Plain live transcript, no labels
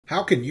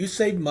How can you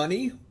save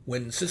money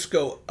when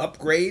Cisco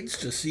upgrades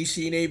to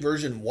CCNA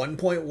version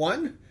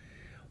 1.1?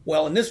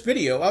 Well, in this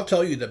video, I'll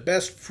tell you the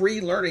best free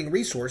learning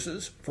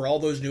resources for all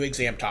those new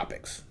exam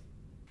topics.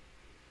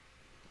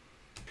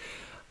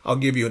 I'll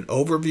give you an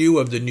overview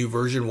of the new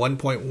version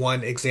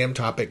 1.1 exam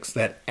topics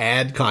that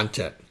add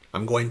content.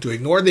 I'm going to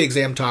ignore the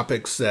exam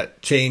topics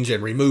that change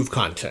and remove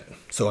content.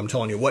 So I'm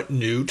telling you what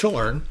new to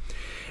learn.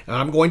 And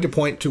I'm going to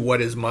point to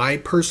what is my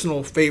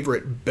personal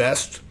favorite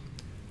best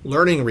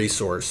learning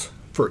resource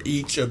for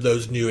each of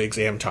those new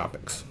exam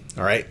topics.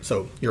 All right,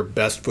 so your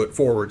best foot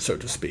forward, so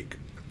to speak.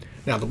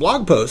 Now, the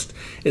blog post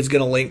is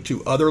going to link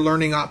to other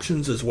learning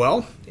options as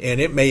well, and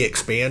it may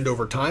expand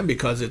over time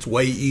because it's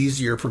way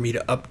easier for me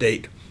to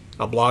update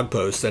a blog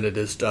post than it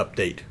is to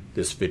update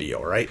this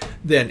video, right?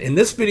 Then in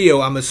this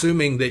video, I'm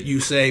assuming that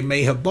you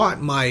may have bought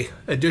my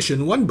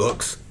edition 1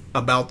 books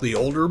about the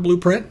older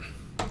blueprint.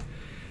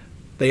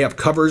 They have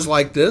covers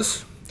like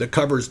this. The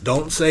covers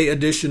don't say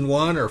edition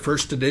 1 or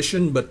first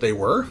edition, but they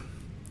were.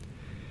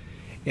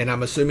 And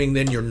I'm assuming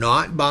then you're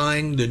not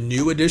buying the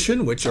new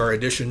edition, which are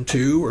edition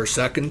 2 or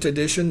second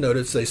edition.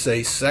 Notice they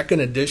say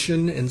second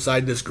edition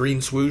inside this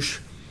green swoosh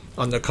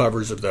on the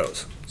covers of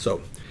those.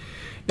 So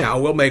now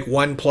we'll make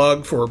one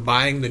plug for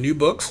buying the new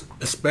books,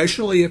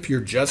 especially if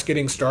you're just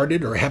getting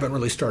started or haven't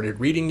really started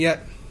reading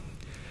yet.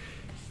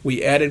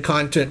 We added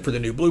content for the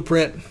new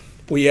blueprint.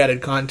 We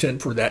added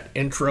content for that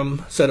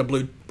interim set of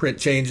blueprint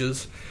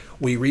changes.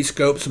 We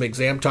rescoped some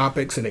exam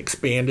topics and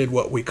expanded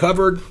what we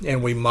covered,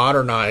 and we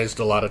modernized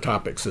a lot of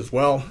topics as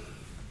well.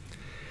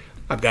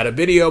 I've got a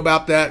video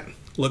about that.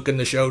 Look in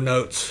the show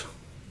notes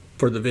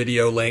for the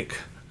video link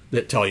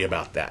that tell you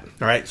about that.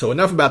 All right, so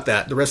enough about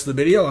that. The rest of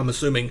the video, I'm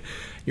assuming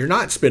you're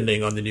not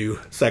spending on the new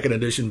second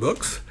edition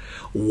books.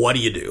 What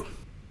do you do?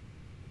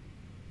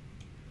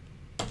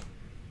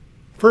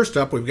 First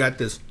up, we've got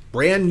this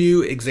brand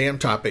new exam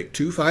topic,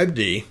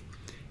 2.5D.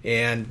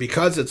 And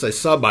because it's a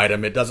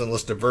sub-item, it doesn't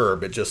list a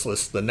verb, it just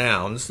lists the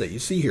nouns that you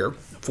see here.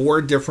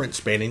 4 different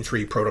spanning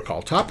tree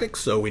protocol topics,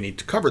 so we need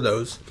to cover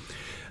those.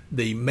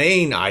 The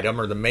main item,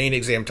 or the main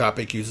exam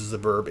topic, uses the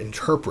verb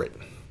interpret.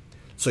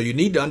 So you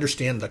need to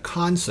understand the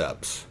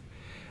concepts.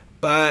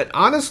 But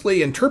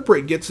honestly,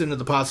 interpret gets into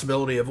the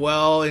possibility of,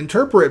 well,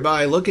 interpret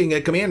by looking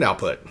at command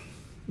output,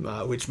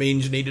 which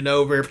means you need to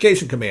know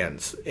verification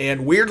commands.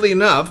 And weirdly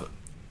enough,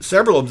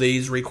 several of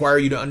these require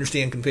you to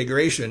understand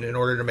configuration in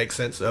order to make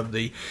sense of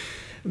the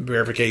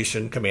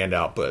verification command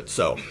output.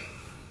 So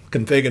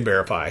config and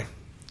verify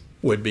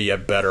would be a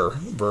better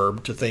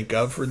verb to think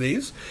of for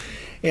these.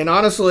 And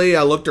honestly,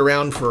 I looked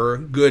around for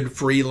good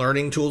free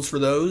learning tools for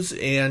those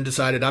and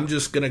decided I'm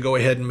just going to go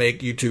ahead and make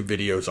YouTube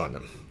videos on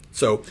them.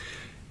 So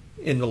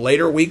in the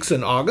later weeks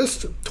in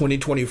August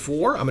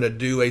 2024, I'm going to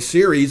do a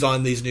series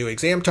on these new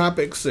exam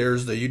topics.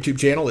 There's the YouTube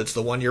channel. It's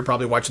the one you're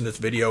probably watching this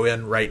video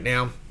in right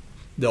now.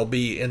 They'll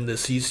be in the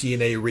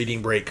CCNA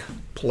Reading Break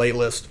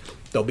playlist.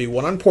 There'll be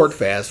one on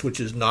PortFast, which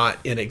is not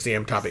in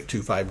exam topic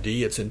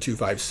 2.5D. It's in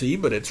 2.5C,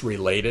 but it's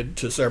related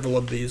to several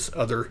of these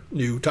other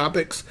new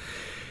topics.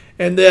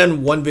 And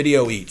then one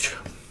video each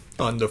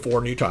on the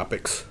 4 new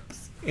topics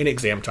in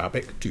exam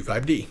topic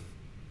 2.5D.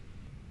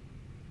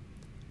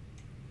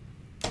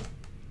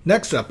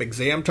 Next up,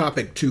 exam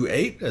topic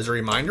 2.8. As a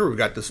reminder, we've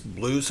got this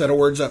blue set of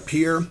words up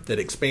here that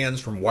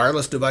expands from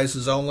wireless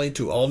devices only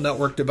to all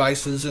network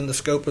devices in the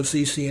scope of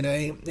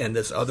CCNA, and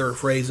this other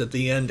phrase at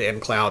the end,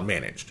 and cloud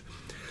managed.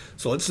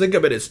 So let's think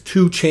of it as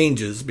 2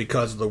 changes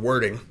because of the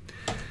wording.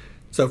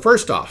 So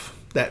first off,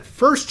 that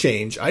first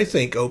change, I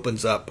think,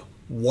 opens up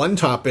one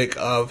topic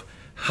of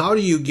how do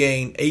you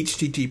gain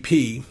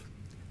HTTP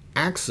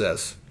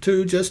access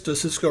to just a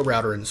Cisco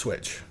router and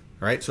switch.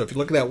 All right, so if you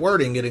look at that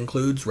wording, it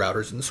includes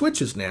routers and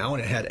switches now,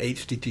 and it had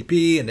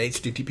HTTP and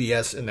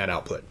HTTPS in that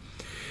output.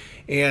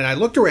 And I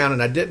looked around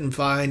and I didn't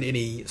find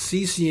any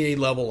CCNA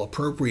level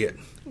appropriate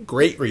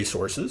great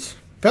resources.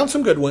 Found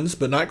some good ones,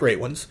 but not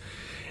great ones.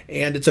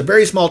 And it's a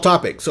very small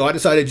topic, so I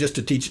decided just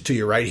to teach it to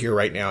you right here,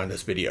 right now in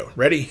this video.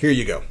 Ready? Here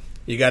you go.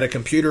 You got a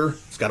computer,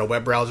 it's got a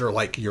web browser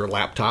like your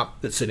laptop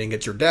that's sitting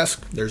at your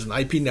desk. There's an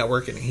IP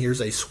network, and here's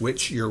a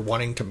switch you're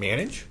wanting to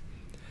manage.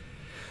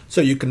 So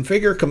you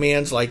configure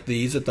commands like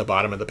these at the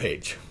bottom of the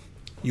page.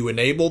 You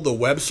enable the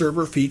web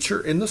server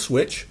feature in the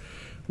switch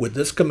with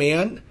this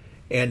command,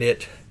 and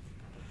it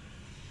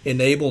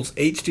enables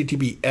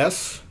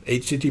HTTPS,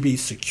 HTTP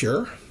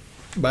secure,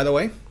 by the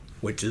way,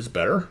 which is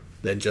better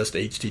than just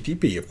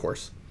HTTP, of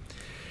course.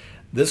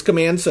 This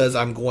command says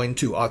I'm going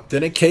to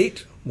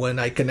authenticate when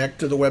I connect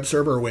to the web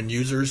server, or when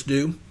users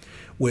do,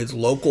 with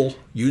local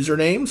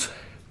usernames.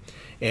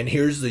 And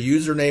here's the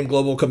username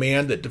global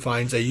command that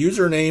defines a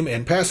username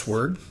and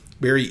password.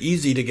 Very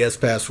easy to guess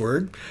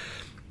password.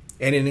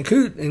 And it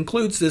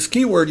includes this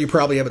keyword you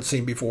probably haven't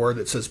seen before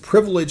that says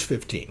privilege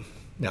 15.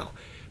 Now,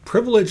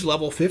 privilege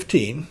level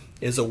 15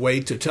 is a way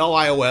to tell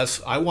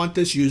iOS, I want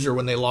this user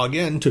when they log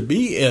in to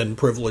be in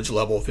privilege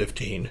level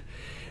 15,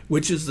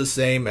 which is the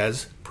same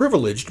as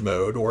privileged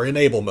mode or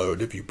enable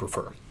mode if you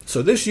prefer.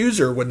 So this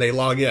user, when they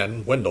log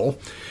in, Wendell,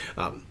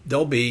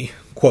 they'll be,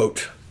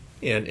 quote,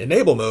 in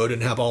enable mode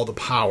and have all the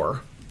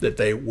power that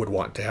they would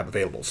want to have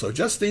available. So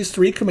just these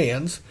 3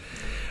 commands,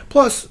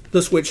 plus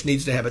the switch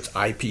needs to have its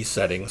IP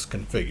settings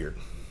configured.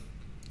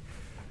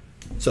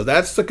 So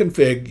that's the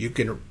config. You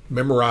can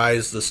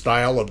memorize the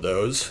style of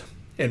those.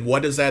 And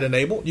what does that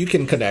enable? You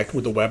can connect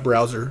with the web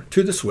browser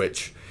to the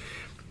switch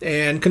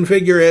and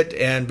configure it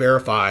and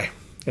verify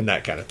and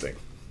that kind of thing.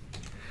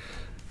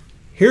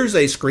 Here's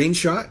a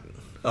screenshot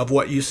of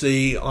what you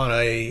see on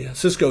a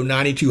Cisco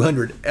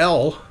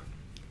 9200L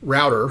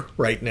router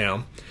right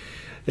now.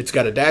 It's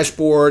got a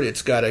dashboard.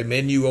 It's got a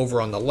menu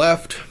over on the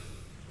left.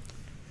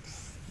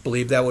 I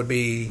believe that would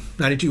be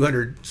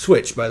 9200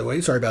 switch, by the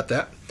way. Sorry about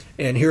that.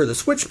 And here are the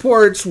switch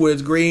ports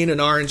with green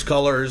and orange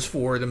colors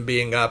for them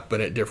being up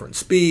and at different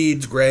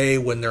speeds, gray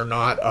when they're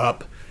not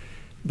up,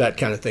 that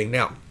kind of thing.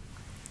 Now,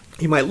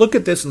 you might look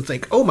at this and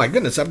think, oh my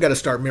goodness, I've got to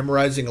start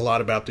memorizing a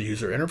lot about the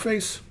user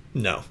interface.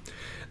 No.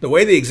 The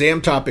way the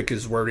exam topic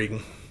is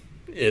wording,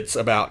 it's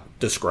about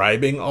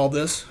describing all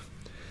this.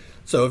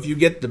 So if you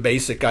get the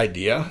basic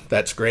idea,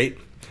 that's great.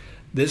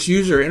 This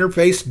user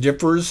interface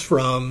differs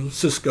from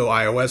Cisco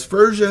iOS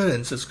version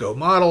and Cisco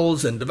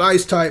models and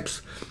device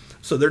types.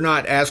 So they're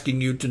not asking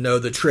you to know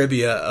the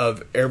trivia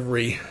of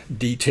every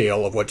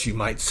detail of what you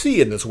might see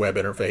in this web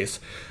interface,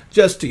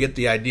 just to get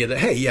the idea that,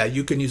 hey, yeah,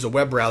 you can use a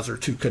web browser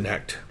to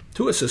connect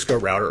to a Cisco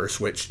router or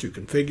switch to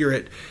configure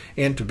it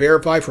and to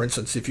verify. For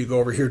instance, if you go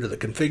over here to the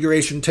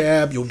configuration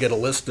tab, you'll get a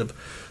list of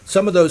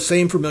some of those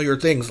same familiar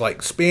things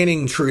like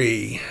spanning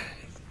tree,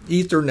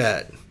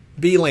 Ethernet,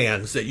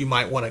 VLANs that you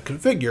might want to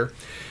configure.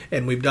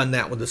 And we've done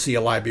that with the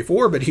CLI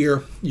before, but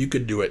here you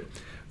could do it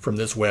from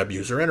this web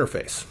user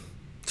interface.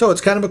 So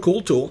it's kind of a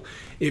cool tool.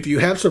 If you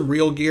have some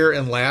real gear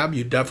and lab,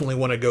 you definitely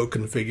want to go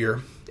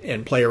configure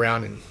and play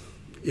around and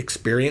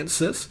experience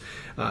this.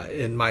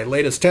 In my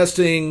latest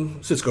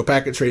testing, Cisco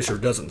Packet Tracer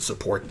doesn't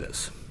support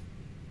this.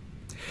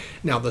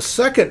 Now the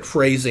second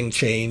phrasing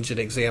change in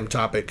exam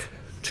topic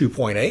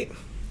 2.8,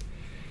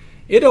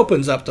 it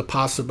opens up the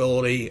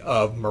possibility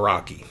of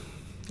Meraki.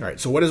 All right,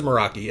 so what is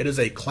Meraki? It is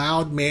a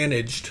cloud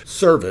managed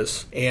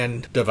service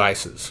and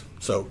devices.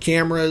 So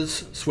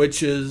cameras,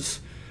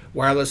 switches,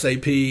 wireless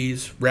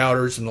APs,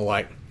 routers, and the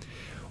like,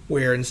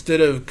 where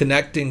instead of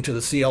connecting to the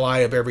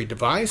CLI of every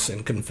device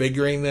and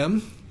configuring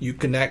them, you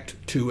connect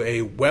to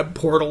a web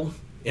portal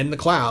in the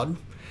cloud,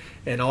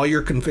 and all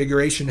your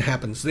configuration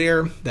happens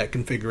there. That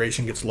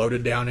configuration gets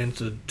loaded down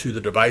into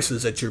the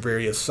devices at your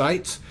various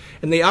sites,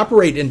 and they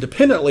operate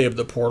independently of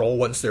the portal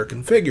once they're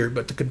configured,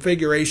 but the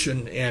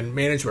configuration and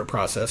management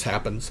process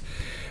happens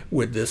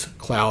with this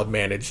cloud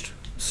managed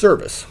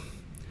service.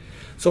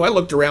 So I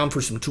looked around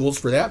for some tools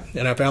for that,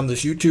 and I found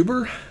this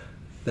YouTuber.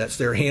 That's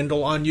their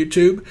handle on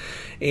YouTube.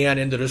 And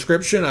in the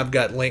description, I've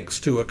got links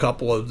to a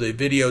couple of the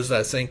videos that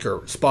I think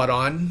are spot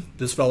on.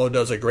 This fellow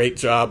does a great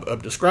job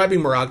of describing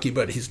Meraki,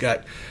 but he's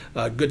got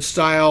good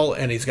style,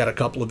 and he's got a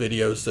couple of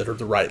videos that are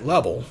the right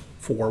level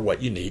for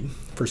what you need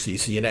for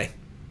CCNA.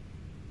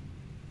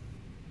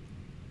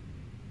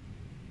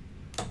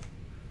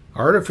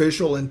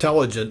 Artificial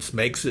intelligence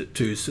makes it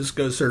to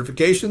Cisco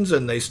certifications,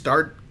 and they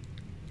start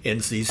in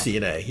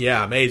CCNA.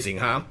 Yeah, amazing,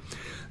 huh?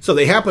 So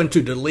they happen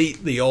to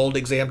delete the old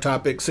exam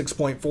topic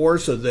 6.4,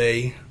 so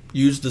they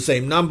used the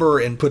same number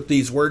and put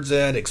these words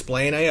in: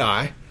 explain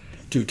AI,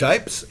 2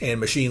 types, and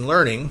machine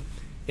learning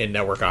in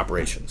network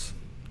operations.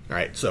 All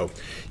right, so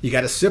you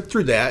got to sift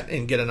through that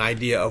and get an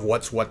idea of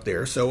what's what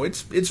there. So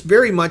it's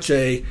very much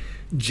a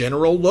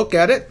general look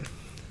at it.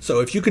 So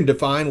if you can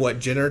define what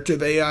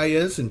generative AI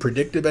is and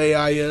predictive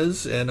AI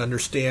is, and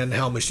understand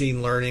how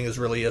machine learning is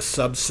really a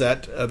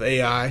subset of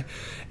AI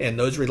and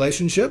those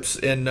relationships,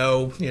 and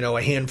know,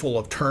 a handful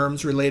of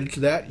terms related to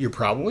that, you're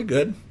probably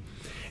good.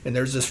 And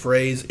there's this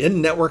phrase,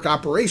 in network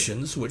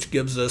operations, which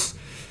gives us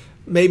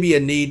maybe a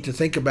need to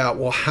think about,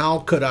 well, how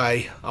could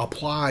I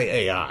apply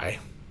AI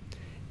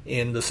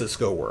in the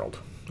Cisco world?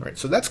 All right,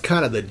 so that's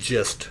kind of the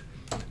gist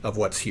of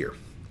what's here.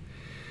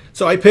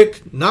 So I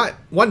picked not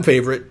one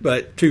favorite,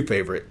 but 2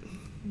 favorite.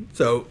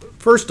 So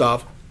first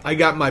off, I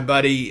got my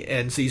buddy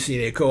and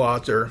CCNA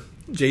co-author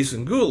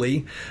Jason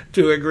Gooley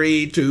to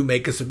agree to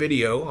make us a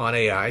video on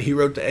AI. He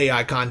wrote the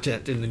AI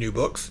content in the new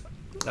books.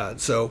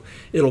 So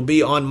it'll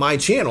be on my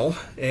channel,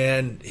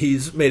 and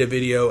he's made a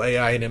video,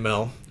 AI and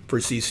ML for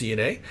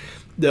CCNA,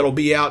 that'll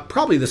be out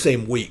probably the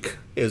same week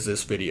as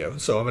this video.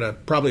 So I'm going to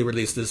probably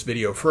release this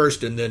video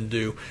first, and then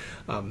do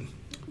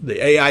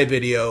the AI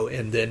video,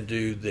 and then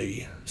do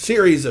the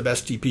series of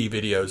STP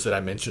videos that I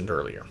mentioned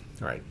earlier.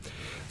 All right,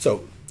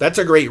 so that's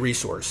a great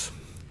resource.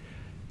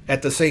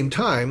 At the same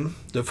time,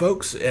 the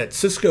folks at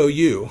Cisco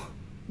U,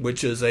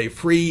 which is a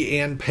free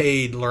and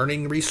paid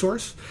learning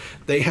resource,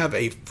 they have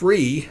a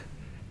free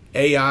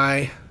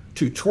AI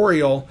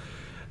tutorial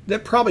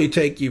that probably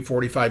take you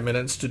 45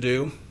 minutes to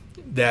do.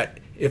 That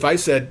if I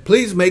said,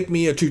 please make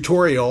me a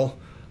tutorial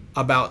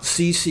about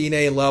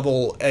CCNA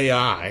level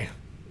AI,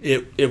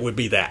 it would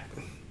be that.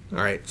 All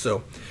right,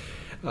 so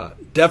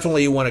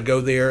definitely you want to go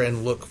there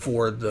and look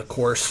for the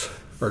course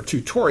or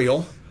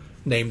tutorial.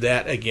 Name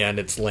that. Again,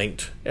 it's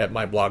linked at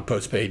my blog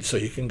post page, so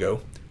you can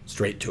go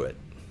straight to it.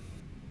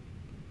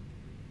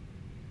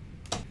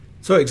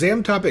 So So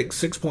exam topic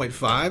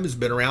 6.5 has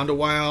been around a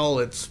while.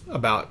 It's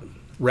about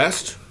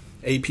REST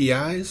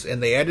APIs,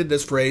 and they added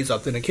this phrase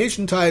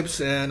authentication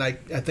types, and I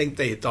think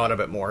they thought of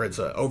it more. It's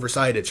an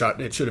oversight. It should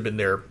have been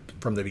there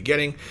from the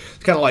beginning.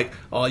 It's kind of like,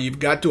 you've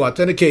got to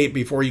authenticate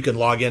before you can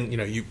log in.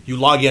 You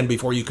log in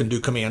before you can do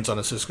commands on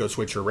a Cisco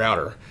switch or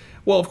router.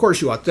 Well, of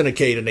course, you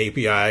authenticate an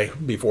API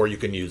before you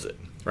can use it,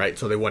 right?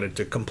 So they wanted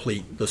to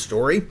complete the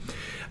story.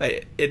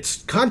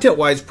 It's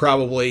content-wise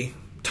probably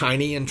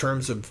tiny in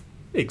terms of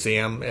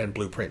exam and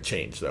blueprint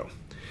change, though.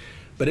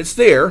 But it's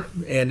there,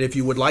 and if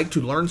you would like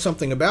to learn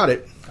something about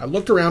it, I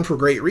looked around for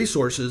great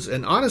resources,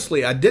 and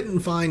honestly, I didn't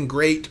find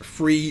great,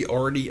 free,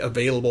 already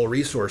available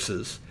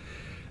resources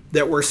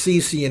that were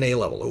CCNA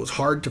level. It was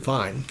hard to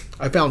find.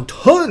 I found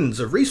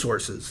tons of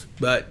resources,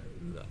 but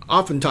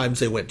oftentimes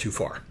they went too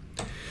far.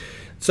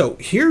 So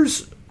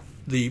here's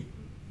the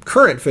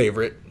current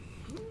favorite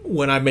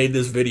when I made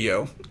this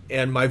video,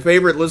 and my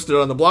favorite listed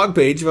on the blog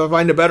page. If I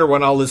find a better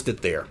one, I'll list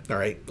it there, all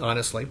right,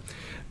 honestly.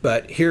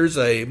 But here's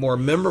a more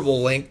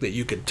memorable link that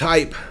you could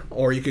type,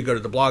 or you could go to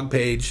the blog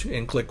page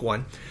and click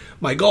one.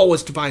 My goal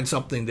was to find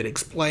something that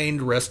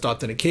explained REST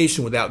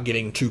authentication without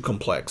getting too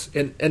complex.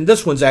 And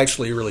this one's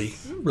actually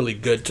really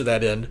good to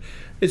that end.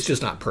 It's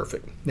just not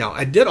perfect. Now,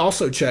 I did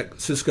also check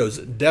Cisco's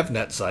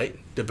DevNet site,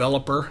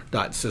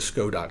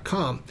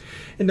 developer.cisco.com,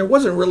 and there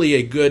wasn't really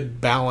a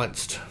good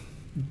balanced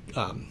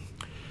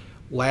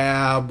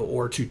lab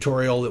or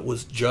tutorial that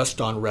was just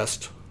on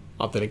REST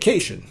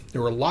authentication.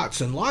 There were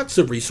lots and lots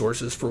of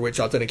resources for which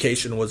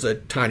authentication was a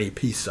tiny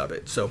piece of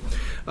it. So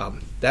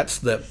that's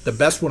the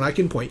best one I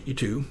can point you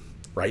to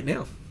right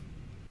now.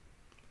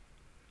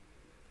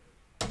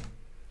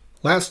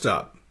 Last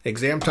up,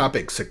 exam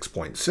topic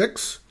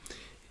 6.6.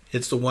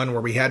 It's the one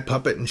where we had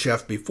Puppet and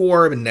Chef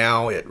before, and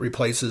now it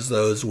replaces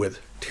those with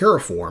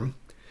Terraform.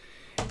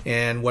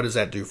 And what does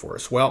that do for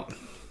us? Well,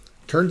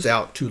 turns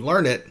out to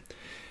learn it,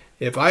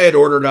 if I had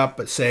ordered up,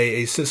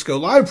 say, a Cisco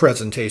Live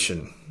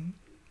presentation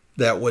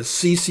that was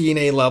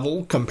CCNA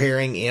level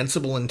comparing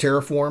Ansible and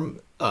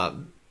Terraform,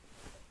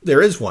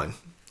 there is one.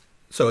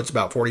 So it's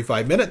about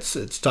 45 minutes.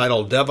 It's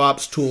titled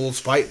DevOps Tools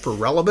Fight for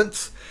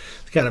Relevance.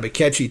 It's kind of a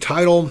catchy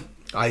title.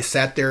 I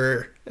sat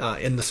there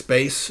in the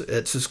space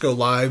at Cisco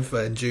Live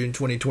in June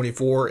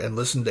 2024 and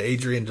listened to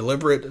Adrian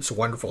deliver it. It's a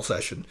wonderful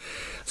session.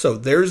 So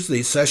there's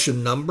the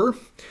session number,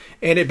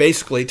 and it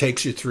basically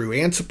takes you through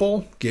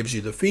Ansible, gives you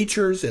the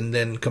features, and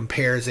then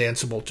compares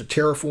Ansible to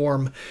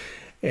Terraform,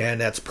 and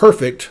that's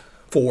perfect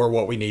for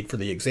what we need for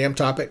the exam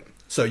topic.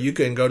 So you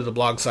can go to the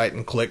blog site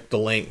and click the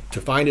link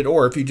to find it,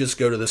 or if you just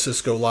go to the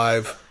Cisco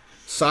Live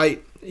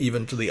site,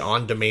 even to the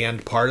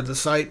on-demand part of the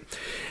site,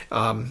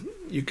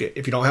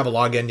 if you don't have a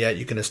login yet,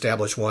 you can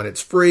establish one.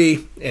 It's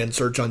free, and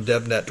search on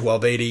DevNet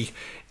 1280,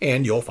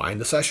 and you'll find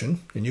the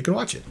session, and you can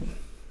watch it.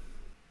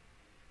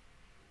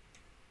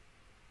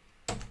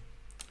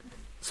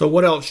 So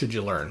what else should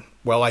you learn?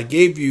 Well, I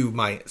gave you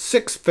my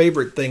 6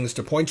 favorite things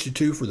to point you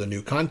to for the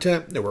new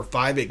content. There were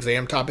 5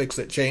 exam topics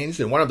that changed,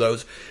 and one of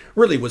those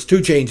really was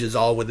 2 changes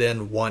all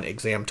within one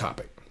exam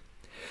topic.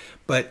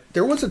 But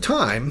there was a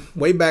time,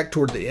 way back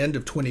toward the end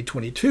of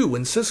 2022,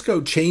 when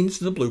Cisco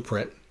changed the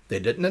blueprint. They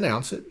didn't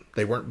announce it.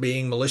 They weren't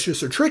being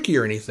malicious or tricky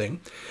or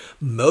anything.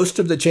 Most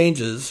of the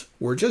changes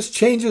were just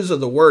changes of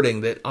the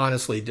wording that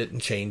honestly didn't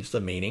change the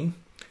meaning.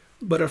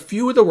 But a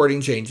few of the wording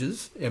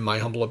changes, in my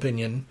humble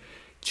opinion,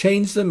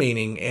 changed the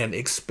meaning and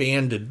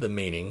expanded the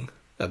meaning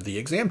of the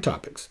exam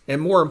topics.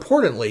 And more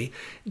importantly,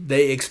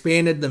 they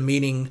expanded the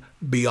meaning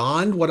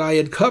beyond what I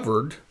had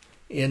covered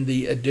in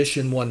the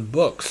Edition 1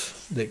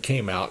 books that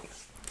came out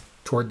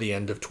toward the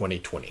end of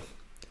 2020.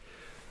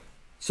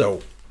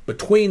 So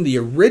between the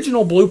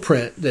original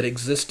blueprint that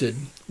existed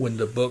when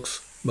the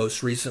books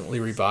most recently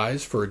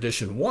revised for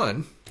Edition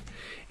 1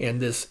 and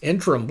this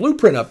interim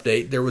blueprint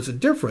update, there was a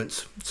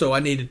difference, so I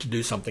needed to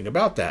do something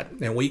about that.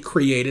 And we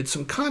created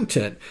some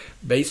content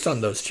based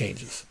on those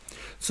changes.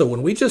 So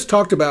when we just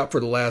talked about for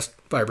the last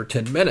 5 or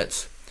 10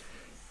 minutes,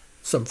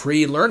 some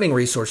free learning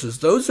resources,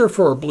 those are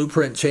for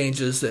blueprint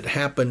changes that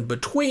happened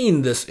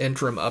between this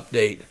interim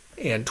update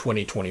and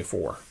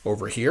 2024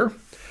 over here.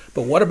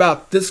 But what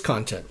about this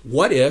content?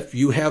 What if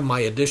you have my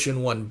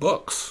Edition 1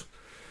 books?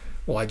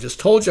 Well, I just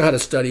told you how to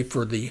study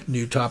for the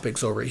new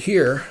topics over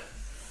here.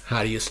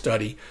 How do you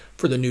study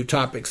for the new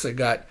topics that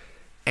got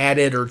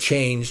added or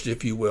changed,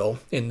 if you will,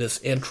 in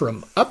this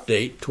interim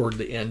update toward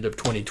the end of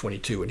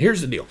 2022? And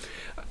here's the deal.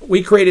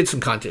 We created some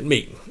content.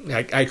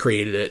 I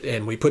created it,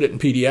 and we put it in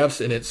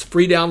PDFs, and it's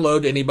free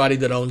download to anybody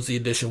that owns the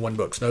Edition 1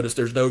 books. Notice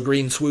there's no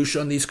green swoosh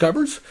on these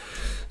covers.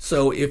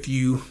 So if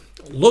you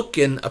look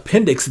in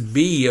Appendix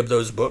B of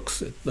those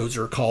books, those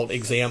are called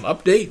Exam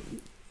Update.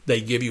 They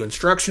give you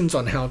instructions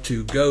on how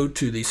to go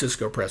to the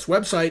Cisco Press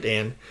website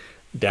and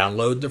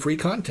download the free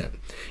content.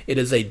 It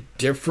is a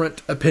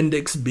different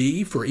Appendix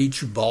B for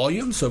each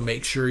volume, so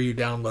make sure you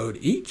download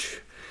each.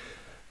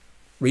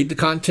 Read the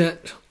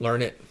content,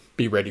 learn it,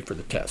 be ready for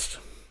the test.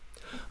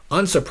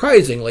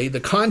 Unsurprisingly, the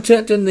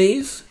content in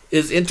these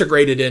is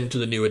integrated into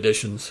the new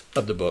editions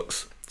of the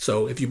books.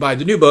 So if you buy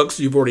the new books,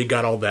 you've already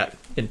got all that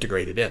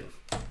integrated in.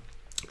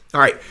 All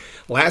right,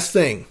 last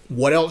thing,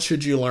 what else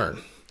should you learn?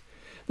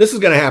 This is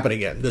going to happen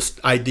again. This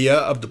idea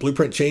of the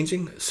blueprint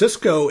changing.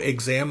 Cisco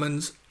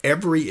examines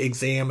every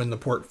exam in the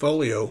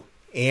portfolio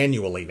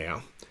annually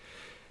now.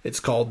 It's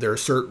called their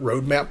Cert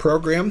roadmap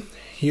program.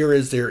 Here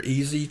is their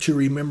easy to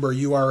remember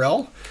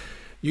URL.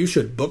 You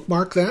should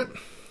bookmark that.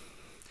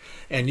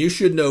 And you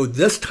should know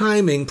this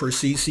timing for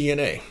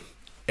CCNA.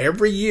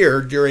 Every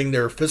year during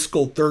their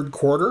fiscal third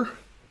quarter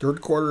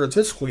of the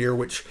fiscal year,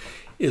 which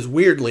is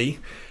weirdly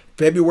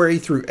February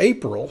through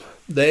April,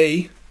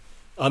 they,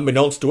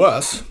 unbeknownst to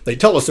us, they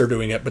tell us they're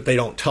doing it, but they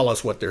don't tell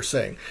us what they're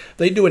saying.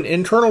 They do an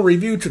internal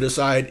review to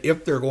decide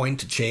if they're going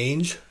to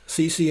change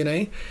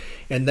CCNA,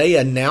 and they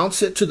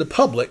announce it to the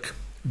public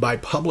by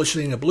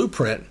publishing a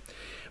blueprint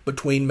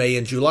between May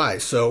and July.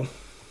 So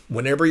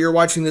whenever you're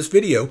watching this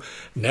video,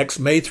 next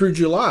May through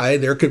July,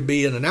 there could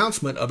be an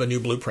announcement of a new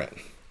blueprint.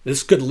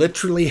 This could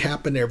literally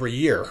happen every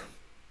year.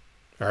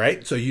 All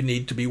right, so you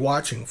need to be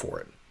watching for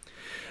it.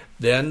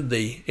 Then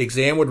the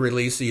exam would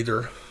release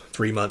either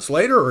 3 months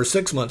later or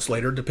 6 months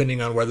later,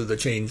 depending on whether the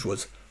change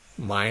was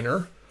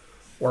minor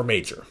or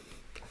major.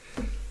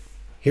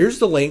 Here's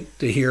the link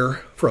to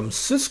hear from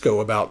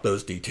Cisco about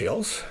those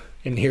details,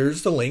 and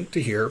here's the link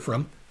to hear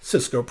from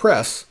Cisco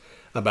Press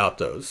about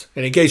those.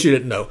 And in case you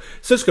didn't know,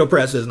 Cisco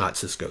Press is not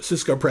Cisco.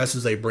 Cisco Press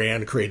is a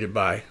brand created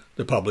by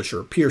the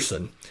publisher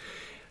Pearson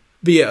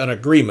via an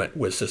agreement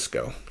with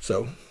Cisco.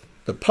 So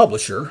the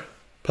publisher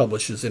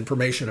publishes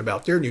information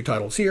about their new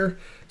titles here,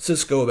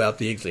 Cisco about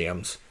the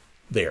exams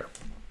there.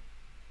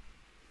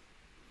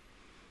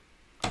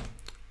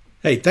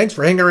 Hey, thanks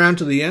for hanging around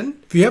to the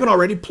end. If you haven't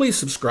already, please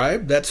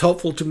subscribe. That's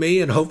helpful to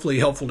me and hopefully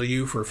helpful to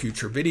you for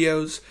future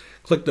videos.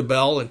 Click the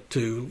bell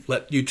to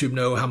let YouTube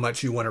know how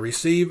much you want to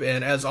receive.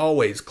 And as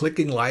always,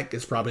 clicking like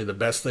is probably the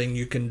best thing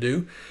you can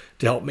do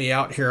to help me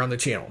out here on the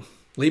channel.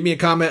 Leave me a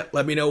comment.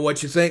 Let me know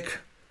what you think.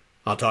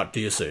 I'll talk to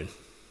you soon.